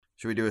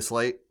Should we do a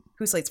slate?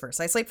 Who slates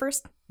first? I slate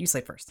first? You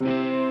slate first. There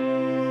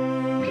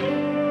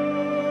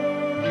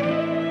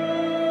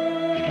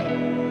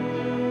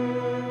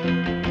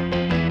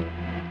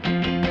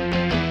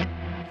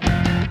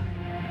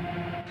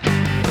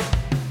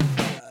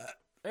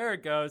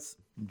it goes.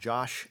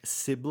 Josh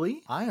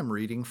Sibley. I am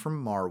reading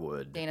from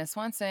Marwood. Dana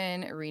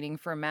Swanson reading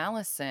for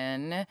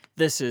Malison.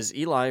 This is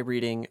Eli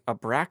reading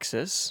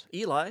Abraxas.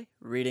 Eli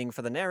reading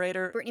for the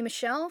narrator. Brittany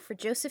Michelle for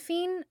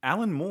Josephine.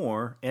 Alan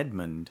Moore,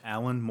 Edmund.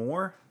 Alan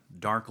Moore,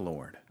 Dark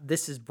Lord.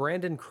 This is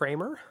Brandon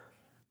Kramer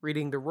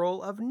reading the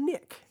role of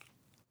Nick.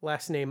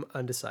 Last name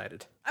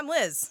undecided. I'm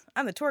Liz.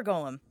 I'm the tour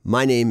golem.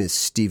 My name is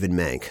Stephen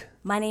Mank.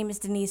 My name is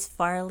Denise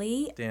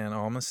Farley. Dan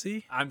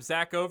Almasy. I'm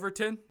Zach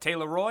Overton.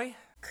 Taylor Roy.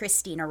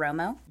 Christina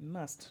Romo. You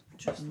must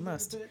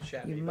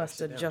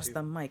adjust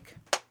the mic.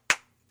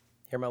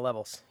 Here are my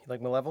levels. You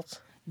like my levels?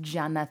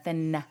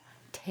 Jonathan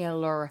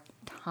Taylor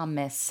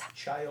Thomas.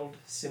 Child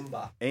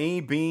Simba.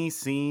 A, B,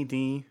 C,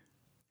 D,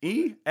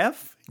 E,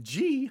 F,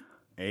 G.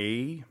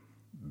 A,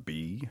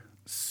 B,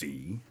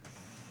 C,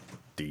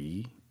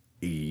 D,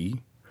 E.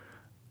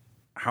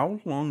 How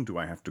long do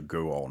I have to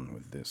go on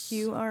with this?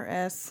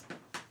 QRS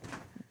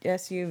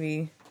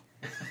SUV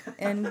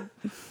N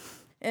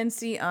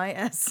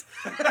NCIS.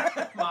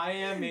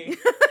 Miami.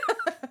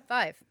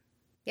 5.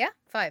 Yeah,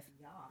 5.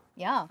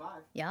 Yeah.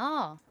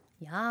 Yeah.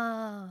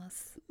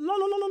 Yes. La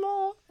la la la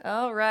la.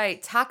 All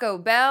right, Taco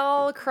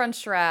Bell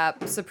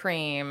Crunchwrap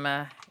Supreme.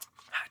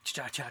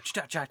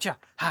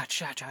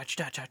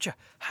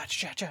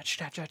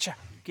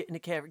 Get in the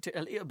character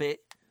a little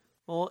bit.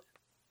 All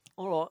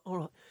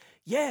right.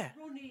 Yeah.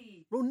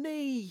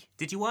 Ronnie.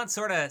 Did you want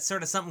sort of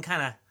something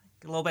kind of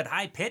a little bit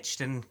high pitched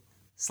and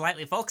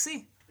slightly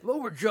folksy?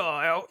 Lower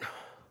jaw out.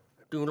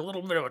 Doing a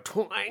little bit of a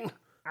twang.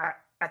 I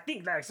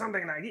think like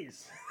something like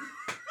this.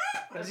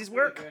 Does this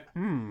work?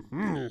 Well,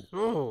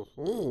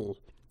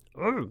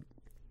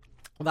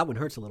 that one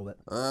hurts a little bit.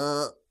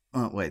 Oh,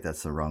 wait,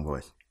 that's the wrong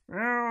voice.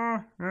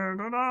 Yeah,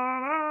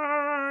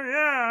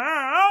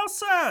 all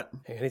set.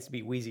 Hey, it needs to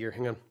be wheezier.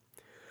 Hang on.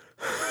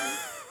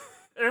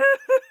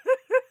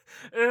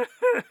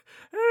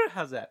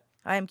 How's that?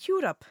 I am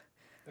queued up.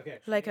 Okay.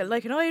 Like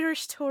an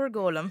Irish tour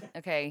golem.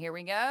 Okay, here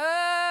we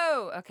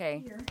go.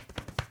 Okay. Here,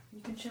 you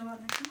can chill out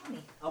next to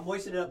Mommy. I'll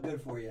moisten it up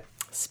good for you.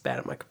 Spat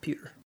at my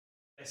computer.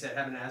 I said,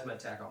 have an asthma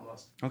attack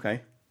almost.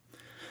 Okay.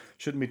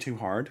 Shouldn't be too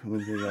hard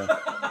with the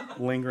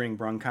lingering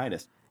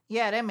bronchitis.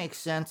 Yeah, that makes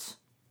sense.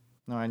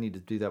 No, I need to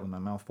do that with my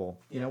mouth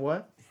full. You know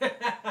what?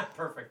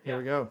 Perfect. Here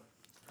we go.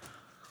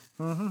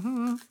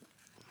 That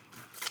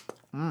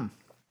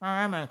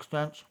makes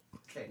sense.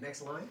 Okay,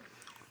 next line.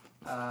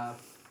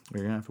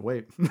 You're gonna have to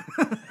wait.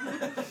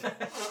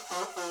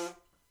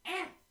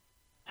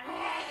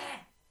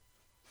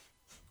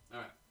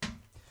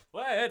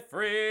 Let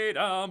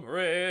freedom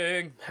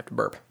ring. Have to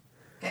burp.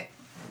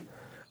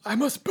 I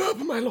must burp,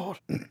 my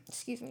lord.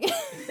 Excuse me.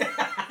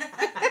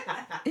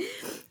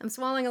 I'm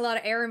swallowing a lot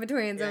of air in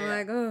between, so I'm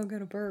like, oh, I'm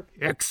gonna burp.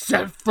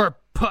 Except for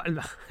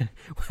I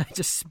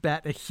just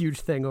spat a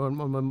huge thing on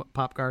my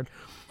pop card.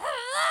 Ooh,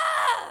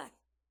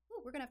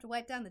 we're gonna have to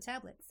wipe down the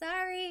tablet.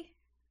 Sorry.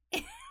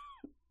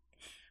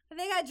 I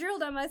think I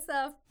drilled on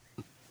myself.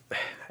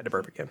 Had to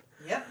burp again.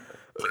 Yep.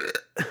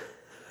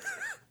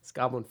 It's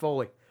Goblin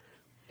Foley.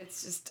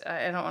 It's just,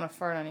 I don't want to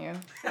fart on you.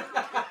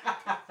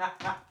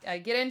 I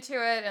get into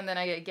it and then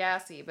I get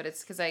gassy, but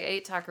it's because I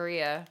ate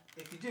taqueria.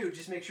 If you do,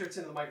 just make sure it's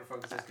in the microphone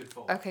because that's good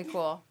Foley. Okay,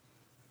 cool.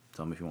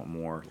 Tell me if you want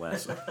more or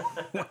less.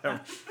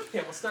 Whatever.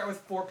 Yeah, we'll start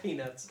with 4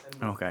 peanuts.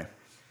 And Okay.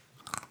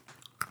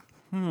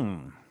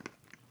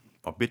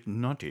 A bit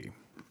nutty.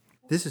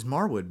 This is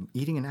Marwood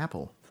eating an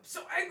apple.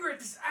 so angry at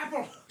this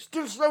apple.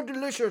 Still so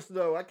delicious,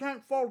 though. I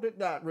can't fault it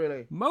that,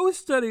 really.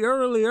 Most of the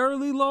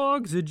early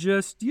logs are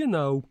just,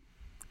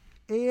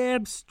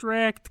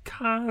 abstract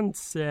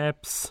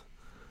concepts.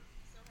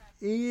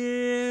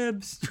 Yeah.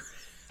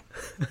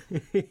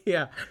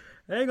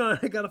 Hang on,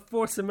 I gotta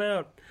force them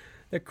out.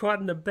 They're caught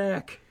in the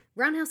back.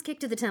 Roundhouse kick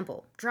to the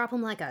temple. Drop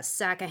him like a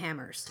sack of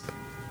hammers.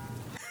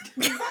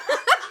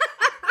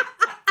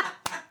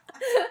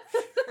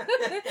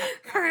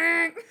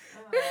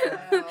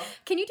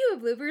 Can you do a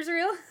bloopers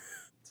reel?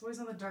 It's always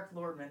on the Dark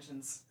Lord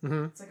mentions.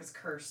 Mm-hmm. It's like it's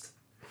cursed.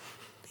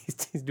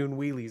 He's doing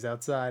wheelies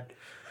outside.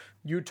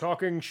 You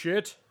talking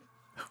shit?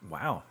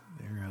 Wow,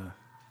 they're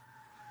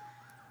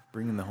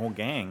bringing the whole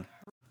gang.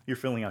 You're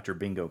filling out your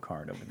bingo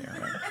card over there,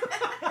 right?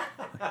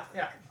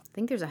 Yeah. I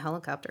think there's a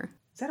helicopter.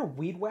 Is that a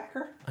weed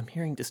whacker? I'm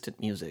hearing distant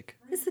music.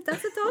 That's a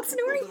dog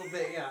snoring? A little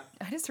bit, yeah.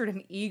 I just heard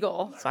an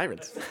eagle.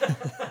 Sirens.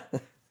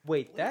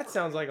 Wait, that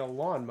sounds like a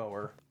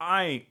lawnmower.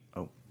 Is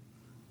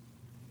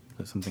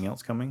there something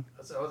else coming?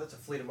 That's a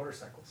fleet of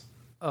motorcycles.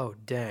 Oh,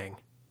 dang.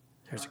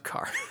 There's a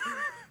car.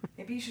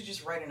 Maybe you should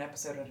just write an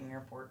episode at an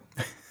airport.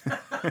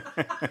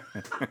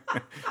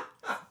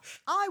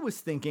 I was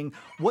thinking,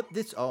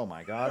 oh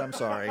my god, I'm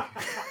sorry.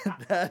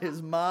 That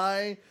is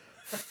my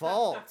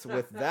fault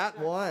with that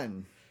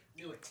one.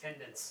 New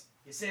attendance.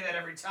 You say that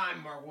every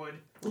time, Marwood.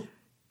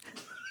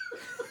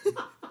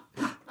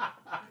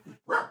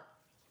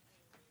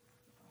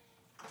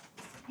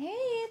 Hey,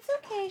 it's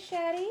okay,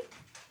 Shaddy.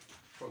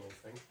 Poor little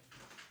thing.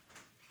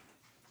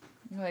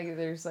 Like,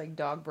 there's like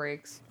dog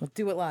breaks. We'll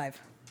do it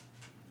live.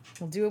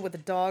 We'll do it with the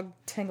dog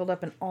tangled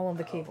up in all of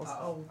the cables.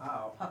 Oh,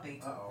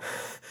 puppy.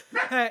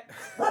 Hey.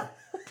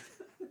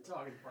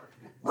 Dog and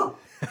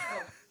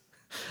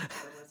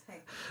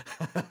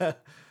barking.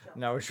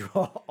 Now, as you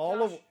are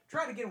all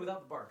Try it again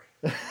without the bark.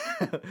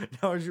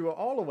 now, as you are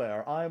all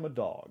aware, I am a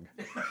dog.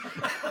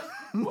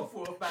 Woof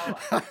woof bow.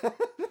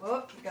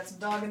 Oh, you got some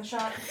dog in the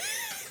shot.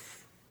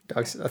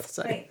 Dog's not the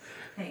same.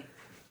 Hey.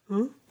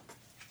 Nut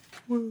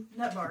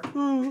bark.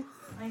 I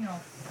know.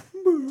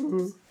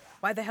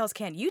 Why the hells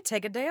can't you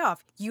take a day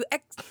off?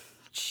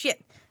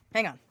 Shit.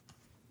 Hang on.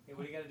 Hey,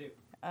 what do you gotta do?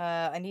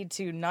 I need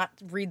to not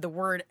read the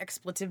word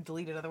expletive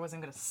deleted, otherwise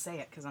I'm gonna say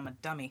it because I'm a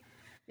dummy.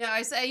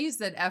 Yeah, I use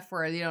that F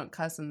word. You don't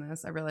cuss in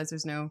this. I realize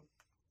there's no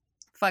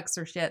fucks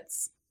or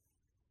shits.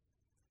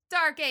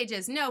 Dark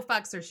Ages, no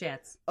fucks or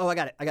shits. Oh, I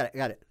got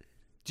it.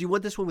 Do you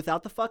want this one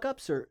without the fuck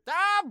ups or?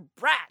 Ah,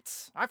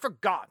 brats! I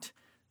forgot.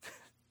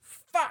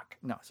 Fuck.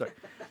 No, sorry.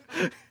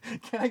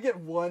 Can I get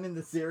one in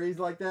the series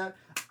like that?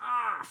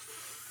 Ah,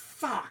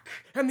 fuck.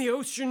 And the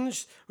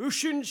oceans, and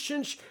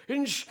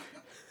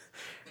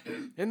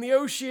the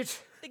ocean.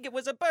 I think it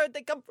was a bird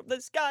that come from the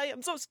sky.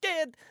 I'm so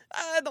scared.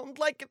 I don't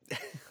like it.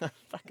 I'm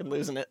fucking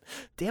losing it.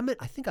 Damn it!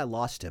 I think I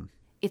lost him.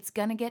 It's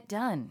gonna get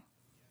done.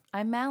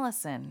 I'm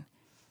Malison.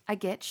 I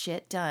get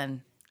shit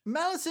done.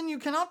 Malison, you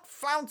cannot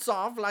flounce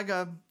off like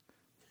a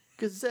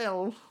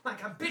gazelle.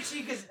 Like a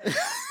bitchy gazelle.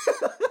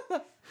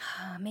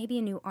 Maybe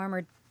a new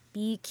armored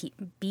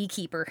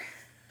beekeeper.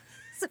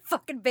 Some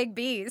fucking big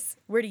bees.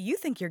 Where do you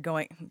think you're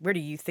going? Where do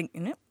you think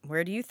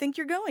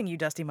you're going, you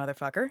dusty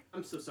motherfucker?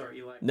 I'm so sorry,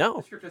 Eli. No.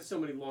 The script has so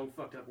many long,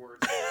 fucked up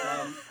words.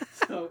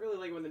 So I really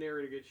like when the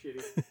narrator gets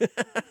shitty.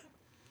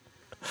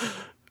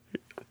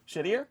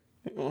 Shittier?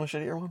 You want a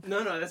shittier one?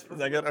 No, that's Is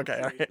that good?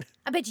 Okay, all right.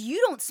 I bet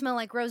you don't smell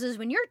like roses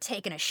when you're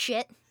taking a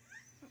shit.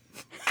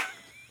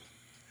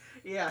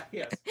 Yeah,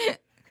 yes.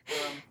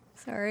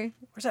 Sorry.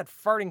 Where's that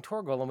farting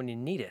Torgolem when you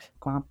need it?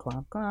 Clomp,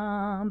 clomp,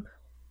 clomp.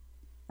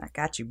 I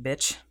got you,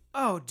 bitch.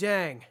 Oh,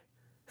 dang.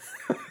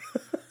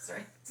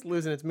 Sorry. It's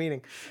losing its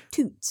meaning.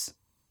 Toots.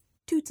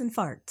 Toots and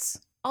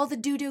farts. All the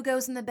doo-doo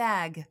goes in the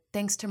bag.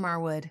 Thanks to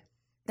Marwood.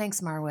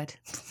 Thanks, Marwood.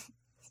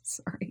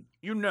 Sorry.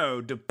 You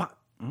know,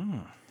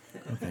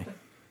 Okay.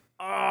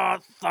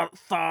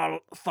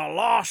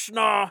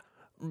 Thalashna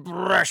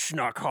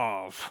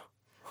Breshnikov.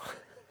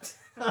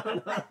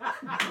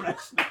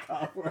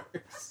 Breshnikov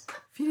works.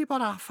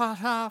 Filipara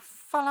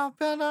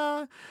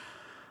falabella.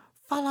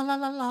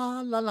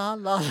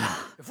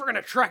 If we're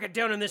gonna track it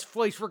down in this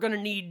place, we're gonna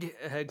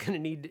we're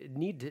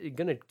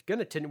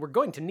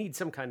going to need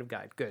some kind of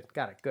guide. Good,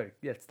 got it. Good.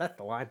 Yes, that's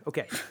the line.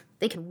 Okay.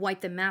 They can wipe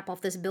the map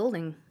off this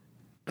building.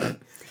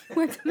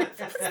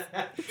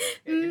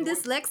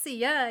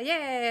 Dyslexia,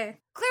 yeah.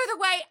 Clear the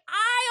way.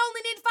 I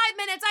only need 5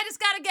 minutes. I just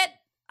gotta get.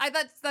 I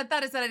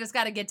thought it said I just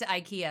gotta get to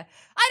IKEA.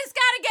 I just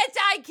gotta get to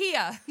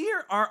IKEA.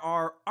 Here are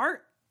our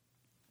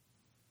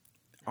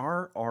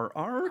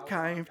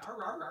archived.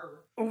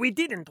 We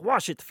didn't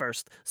wash it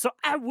first, so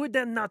I would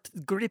not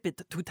grip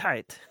it too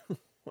tight.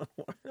 I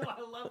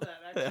love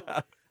that,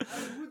 actually.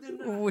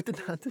 Would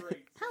not.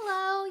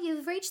 Hello,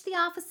 you've reached the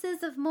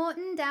offices of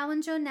Morton,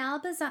 Dowager,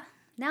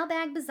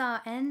 Nalbag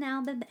Bazaar, and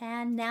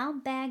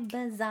Nalbag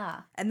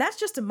Bazaar. And that's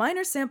just a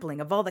minor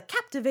sampling of all the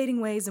captivating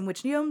ways in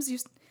which gnomes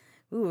use.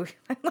 Ooh,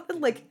 I want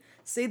to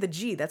say the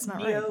G. That's not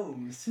right.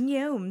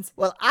 Gnomes.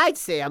 Well, I'd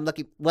say I'm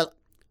looking. Well,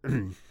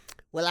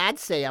 I'd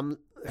say I'm.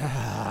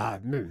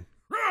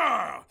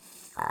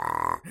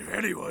 If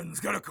anyone's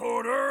got a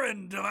quarter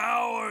and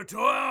devour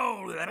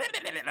 12. Let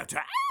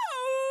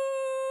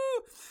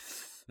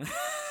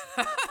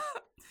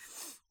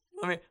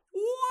me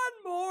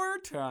one more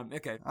time.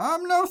 Okay.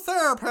 I'm no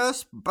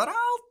therapist, but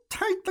I'll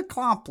take the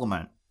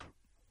compliment.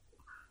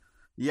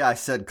 Yeah, I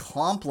said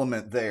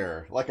compliment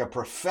there, like a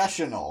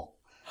professional.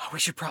 We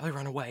should probably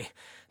run away.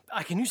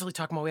 I can usually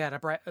talk my way out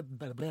of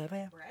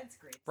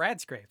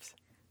Brad's grapes.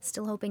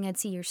 Still hoping I'd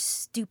see your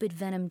stupid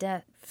denim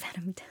vest.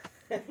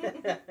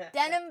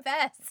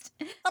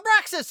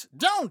 Abraxas,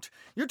 don't!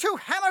 You're too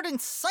hammered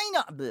and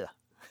senile.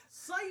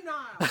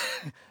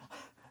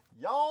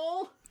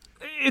 Y'all?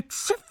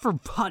 Except for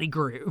potty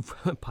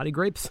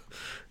grapes.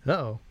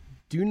 Uh-oh.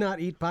 Do not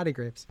eat potty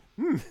grapes.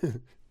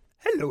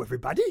 Hello,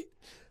 everybody.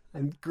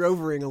 I'm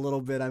grovering a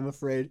little bit, I'm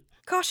afraid.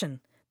 Caution.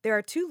 There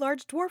are 2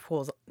 large dwarf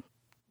holes.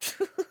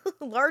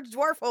 Large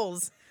dwarf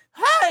holes.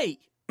 Hey!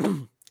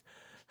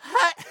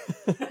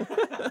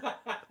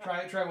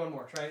 Try one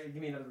more. Give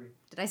me another read.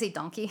 Did I say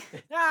donkey?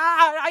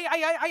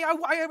 I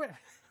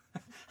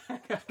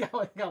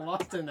got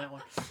lost in that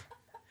one.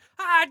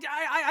 I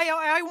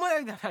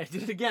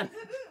did it again.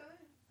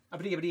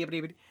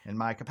 In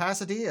my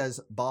capacity as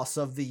boss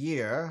of the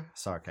year,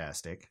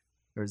 sarcastic.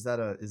 Or is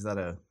that a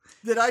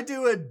Did I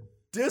do a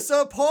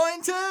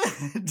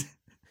disappointed?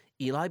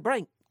 Eli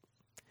Brank.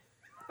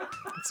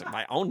 That's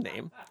my own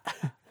name.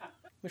 Let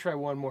me try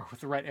one more with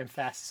the right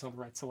emphasis on the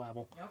right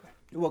syllable.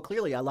 Well,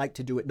 clearly I like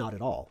to do it not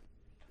at all.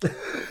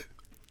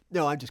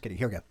 No, I'm just kidding.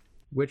 Here we go.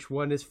 Which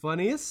one is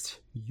funniest?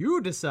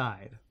 You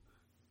decide.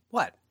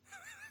 What?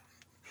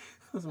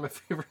 Those are my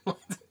favorite ones.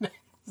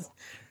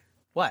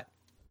 What?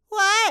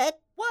 What?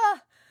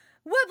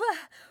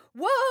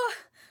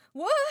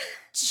 What?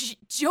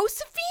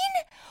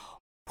 Josephine?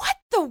 What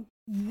the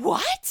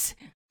what?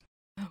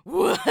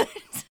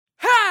 What?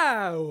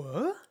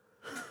 How?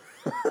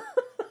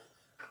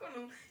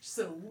 Just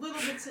a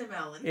little bit Tim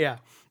Allen. Yeah.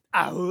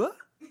 Ow.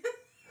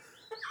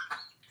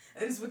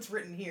 That is what's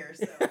written here,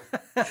 so.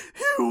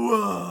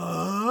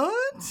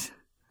 What?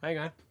 Hang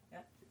on.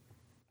 Yeah.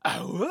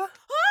 Ow.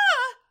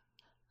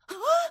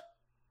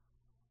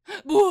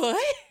 What?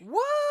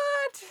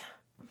 What?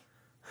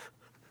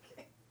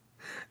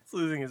 It's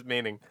losing its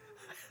meaning.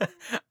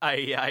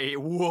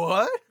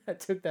 What? I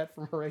took that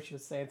from Horatio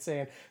Sands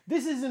saying,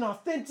 "This is an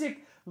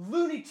authentic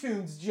Looney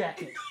Tunes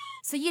jacket."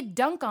 So you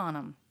dunk on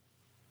him.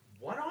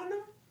 What on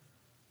them?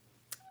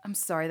 I'm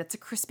sorry, that's a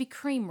Krispy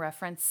Kreme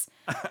reference.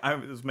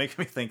 It was making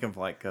me think of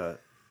like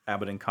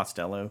Abbott and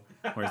Costello,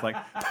 where he's like,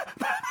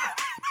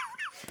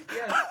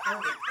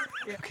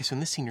 Okay, so in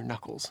this scene, you're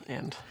Knuckles,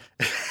 and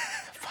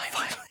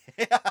finally.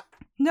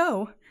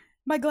 No,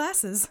 my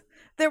glasses.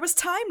 There was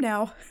time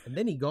now. And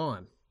then he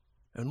gone.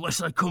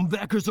 Unless I come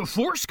back as a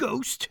Force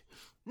ghost.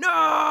 No!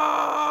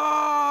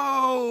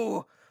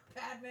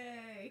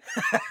 Padme.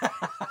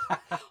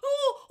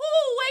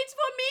 Oh, wait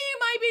for me,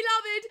 my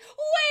beloved.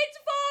 Wait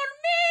for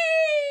me.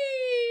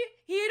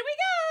 Here we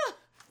go.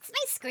 It's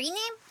my screen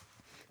name.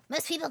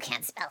 Most people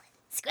can't spell it.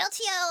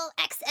 Squelchio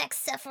XX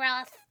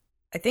Sephiroth.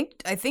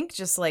 I think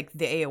just like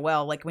the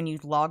AOL, like when you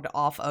logged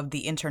off of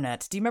the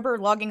internet. Do you remember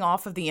logging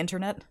off of the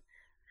internet?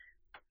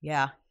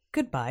 Yeah.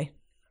 Goodbye.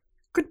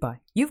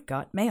 You've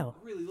got mail.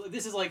 Really,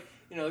 this is like,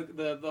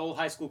 the old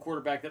high school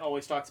quarterback that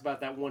always talks about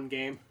that one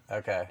game.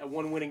 Okay. That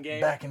one winning game.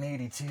 back in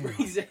 '82.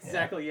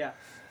 Exactly, yeah.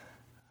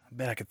 I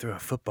bet I could throw a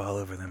football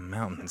over them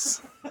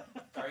mountains.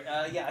 Sorry,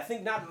 I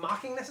think not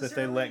mocking That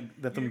necessarily. they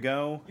let them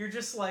go. You're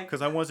just like...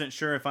 Because I wasn't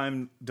sure if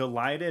I'm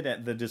delighted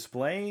at the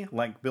display,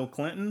 like Bill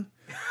Clinton,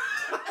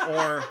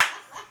 or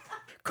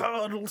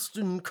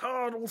Coddleston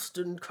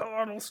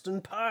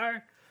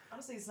pie.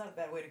 Honestly, it's not a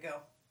bad way to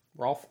go.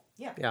 Rolf?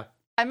 Yeah. Yeah.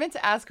 I meant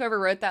to ask whoever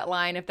wrote that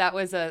line if that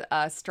was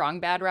a Strong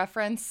Bad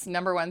reference.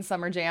 Number one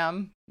Summer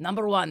Jam.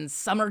 Number 1,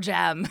 Summer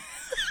Jam.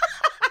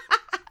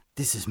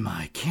 This is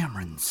my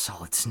Cameron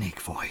Solid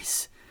Snake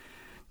voice,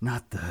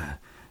 not the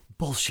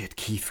bullshit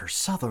Kiefer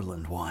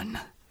Sutherland one.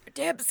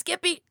 Damn,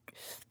 Skippy.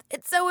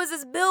 And so is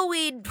his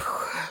billweed.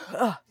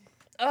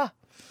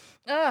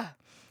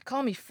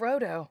 Call me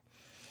Frodo.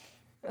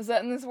 Is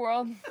that in this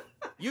world?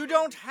 You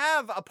don't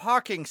have a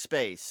parking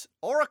space,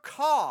 or a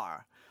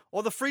car,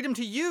 or the freedom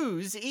to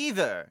use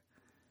either.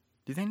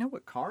 Do they know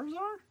what cars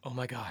are? Oh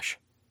my gosh.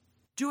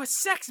 Do a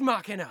sex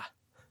machina.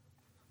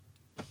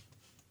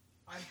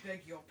 I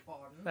beg your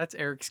pardon. That's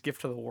Eric's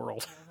gift to the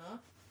world.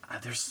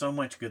 there's so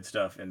much good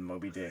stuff in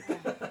Moby Dick.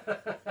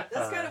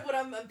 That's kind of what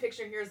I'm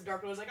picturing here as the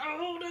Dark Lord is like, oh,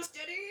 hold us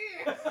steady.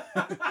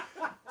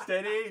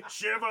 Steady,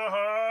 shiver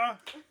her.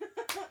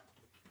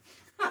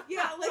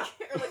 Yeah, or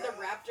like the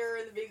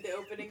raptor in the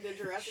opening to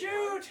Jurassic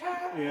Shoot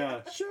her!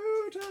 Yeah.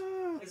 Shoot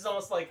her. It's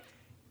almost like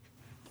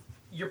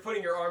you're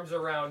putting your arms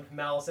around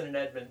Malison and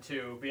Edmund,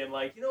 too, being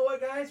like, you know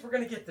what, guys? We're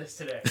going to get this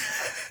today.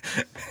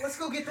 Let's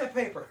go get that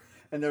paper.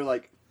 And they're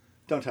like,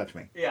 don't touch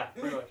me. Yeah,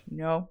 pretty much.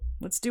 No,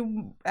 let's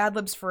do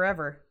ad-libs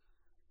forever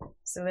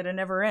so that it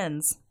never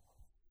ends.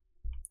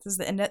 This is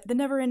the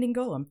never-ending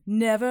golem.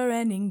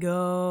 Never-ending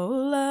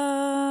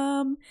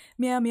golem.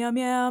 Meow, meow,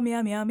 meow,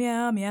 meow, meow,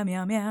 meow, meow,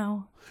 meow,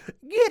 meow.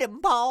 Get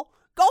him, Paul.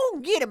 Go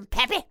and get him,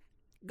 Pappy.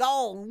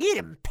 Go and get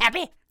him,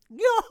 Pappy.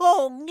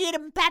 Go and get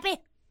him, Pappy.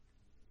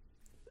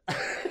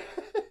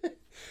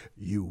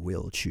 You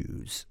will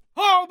choose.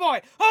 Oh,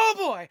 boy. Oh,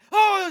 boy.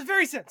 Oh, that was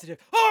very sensitive.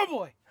 Oh,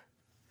 boy.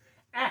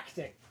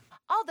 Acting.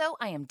 Although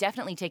I am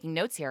definitely taking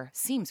notes here.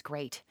 Seems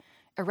great.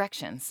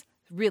 Erections.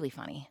 Really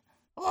funny.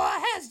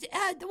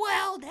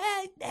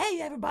 Hey,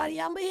 everybody.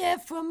 I'm here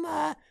from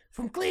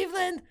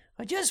Cleveland.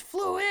 I just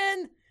flew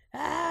in.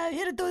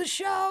 Here to do the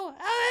show.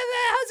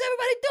 How's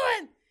everybody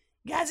doing?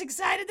 You guys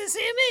excited to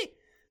see me?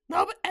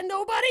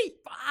 Nobody?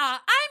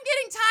 I'm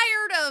getting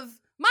tired of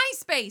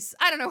MySpace.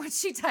 I don't know what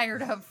she's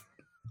tired of.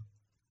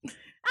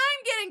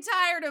 I'm getting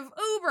tired of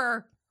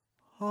Uber.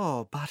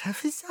 Oh, but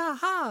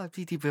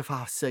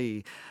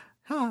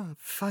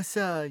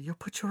you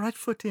put your right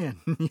foot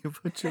in. You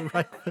put your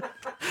right foot.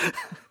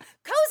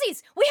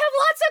 Cozies! We have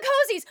lots of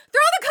cozies!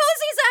 Throw the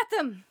cozies at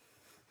them!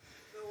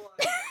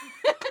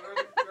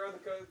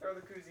 Throw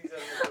the koozies at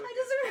them. I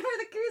just remember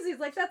the koozies.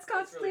 Like, that's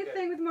constantly a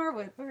thing with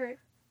Marwood. All right.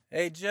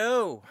 Hey,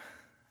 Joe.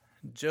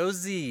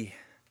 Josie.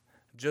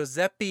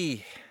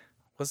 Giuseppe.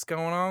 What's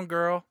going on,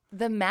 girl?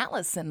 The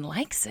Malison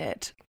likes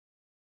it.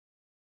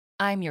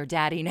 I'm your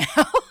daddy now.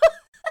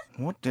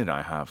 What did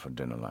I have for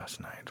dinner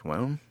last night?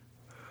 Well,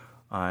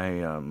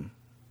 I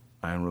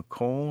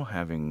recall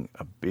having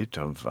a bit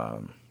of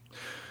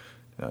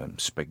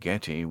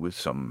spaghetti with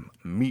some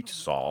meat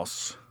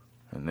sauce,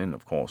 and then,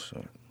 of course,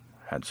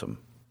 had some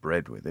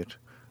bread with it,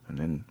 and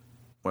then,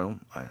 well,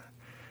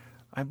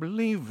 I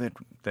believe that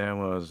there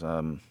was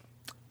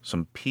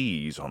some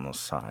peas on the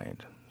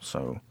side,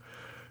 so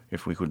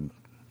if we could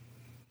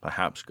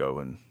perhaps go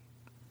and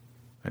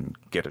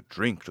get a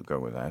drink to go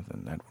with that,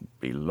 then that would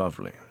be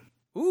lovely.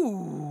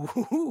 Ooh,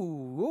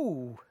 ooh,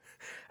 ooh.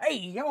 Hey,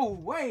 yo,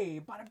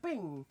 way, bada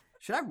bing.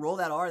 Should I roll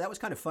that R? That was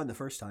kind of fun the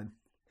first time.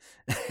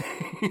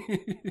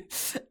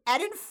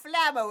 An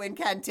inflammo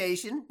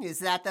incantation. Is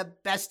that the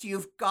best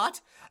you've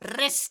got?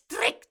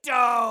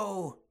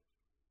 Restricto!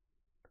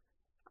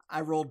 I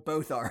rolled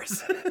both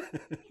R's.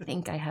 I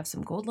think I have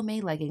some gold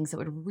lame leggings that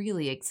would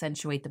really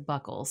accentuate the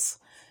buckles.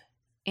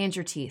 And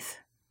your teeth.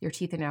 Your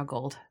teeth are now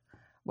gold.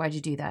 Why'd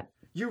you do that?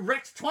 You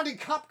wrecked 20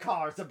 cop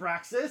cars,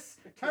 Abraxas!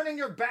 Turn in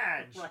your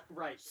badge!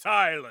 Right.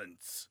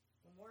 Silence!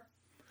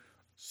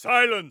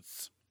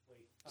 Silence!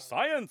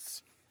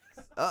 Science!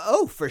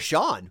 Oh, for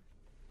Sean.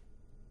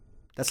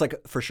 That's like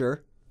for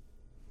sure.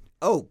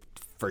 Oh,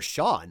 for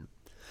Sean.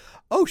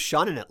 Oh,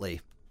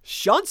 Seanately.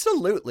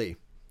 Sean-salutely.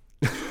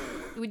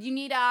 Would you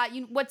need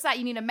what's that?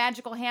 You need a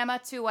magical hammer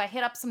to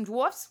hit up some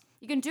dwarfs?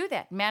 You can do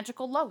that.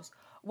 Magical Lowe's.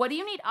 What do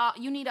you need?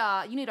 You need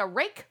a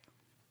rake?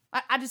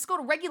 I just go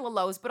to regular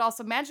Lowe's, but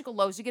also magical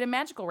Lowe's. You get a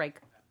magical rake.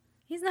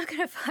 He's not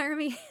gonna fire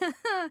me.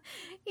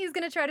 He's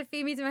gonna try to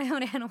feed me to my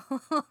own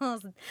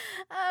animals.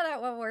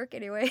 That won't work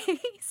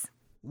anyways.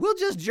 We'll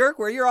just jerk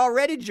where you're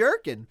already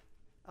jerking.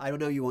 I don't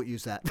know, you won't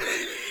use that.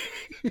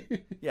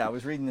 Yeah, I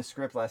was reading the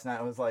script last night.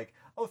 I was like,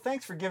 oh,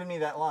 thanks for giving me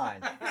that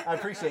line. I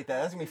appreciate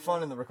that. That's going to be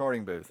fun in the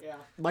recording booth. Yeah.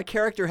 My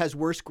character has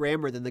worse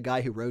grammar than the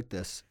guy who wrote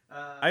this.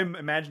 I'm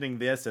imagining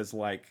this as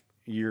like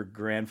your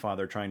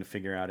grandfather trying to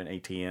figure out an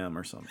ATM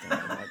or something.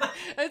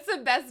 That's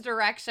the best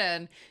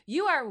direction.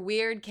 You are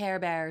weird, Care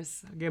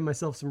Bears. I gave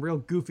myself some real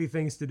goofy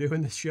things to do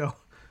in this show.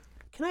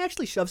 Can I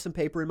actually shove some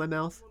paper in my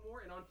mouth? One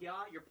more, and on yeah,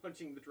 you're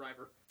punching the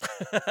driver.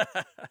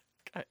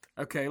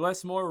 Okay,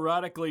 less more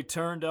erotically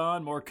turned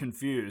on, more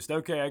confused.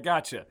 Okay, I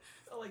gotcha.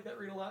 I like that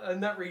read a lot.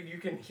 In that read, you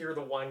can hear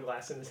the wine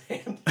glass in his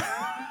hand.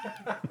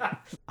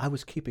 I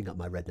was keeping up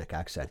my redneck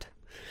accent.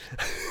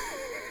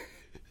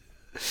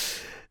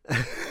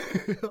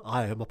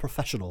 I am a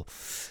professional.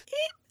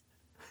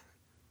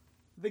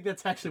 I think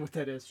that's actually what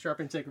that is. Sharp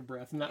intake of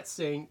breath, not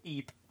saying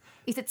eep.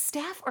 Is it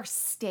staff or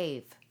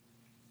stave?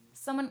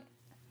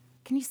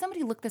 Can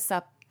somebody look this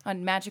up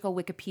on magical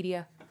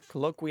Wikipedia?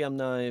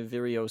 Colloquiumni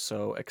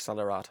virioso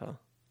accelerata.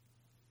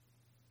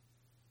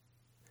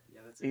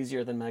 Yeah, that's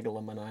easier than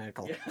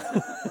megalomaniacal.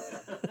 Yeah.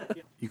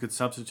 You could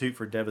substitute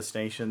for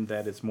devastation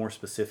that is more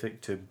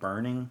specific to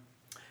burning.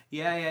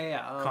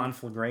 Yeah.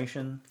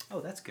 Conflagration. Oh,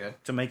 that's good.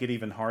 To make it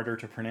even harder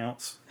to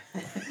pronounce.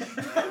 Give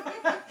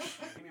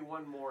me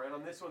one more, and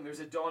on this one, there's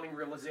a dawning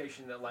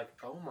realization that, like,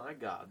 oh my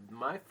God,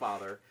 my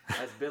father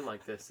has been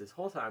like this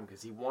whole time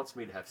because he wants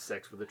me to have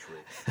sex with a tree.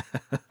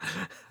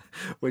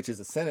 Which is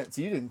a sentence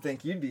you didn't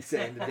think you'd be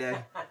saying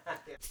today.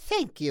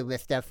 Thank you,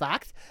 Mr.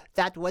 Fox.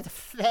 That was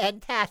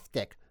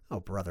fantastic.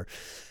 Oh, brother.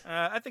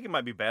 I think it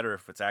might be better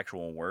if it's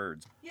actual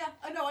words. Yeah,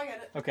 I know, I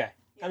get it. Okay.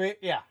 I mean,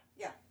 yeah.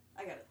 Yeah,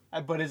 I get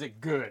it. But is it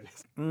good?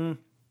 I'm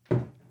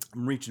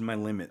reaching my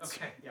limits.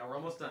 Okay, yeah, we're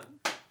almost done.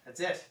 That's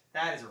it.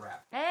 That is a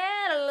wrap. Is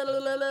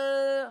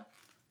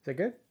that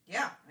good?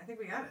 Yeah, I think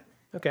we got it.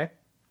 Okay.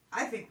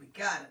 I think we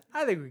got it.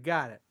 I think we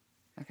got it.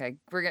 Okay,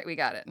 we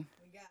got it.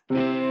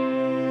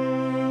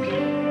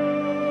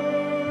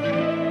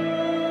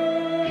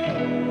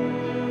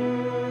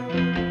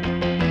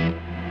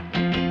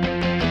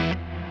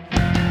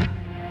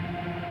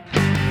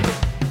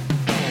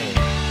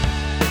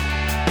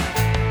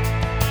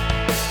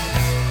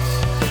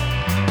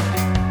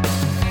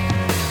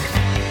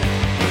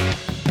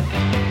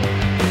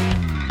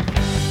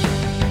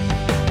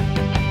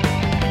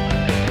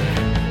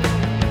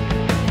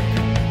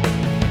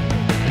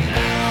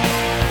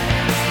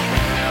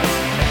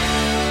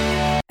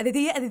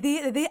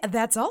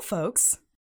 That's all, folks.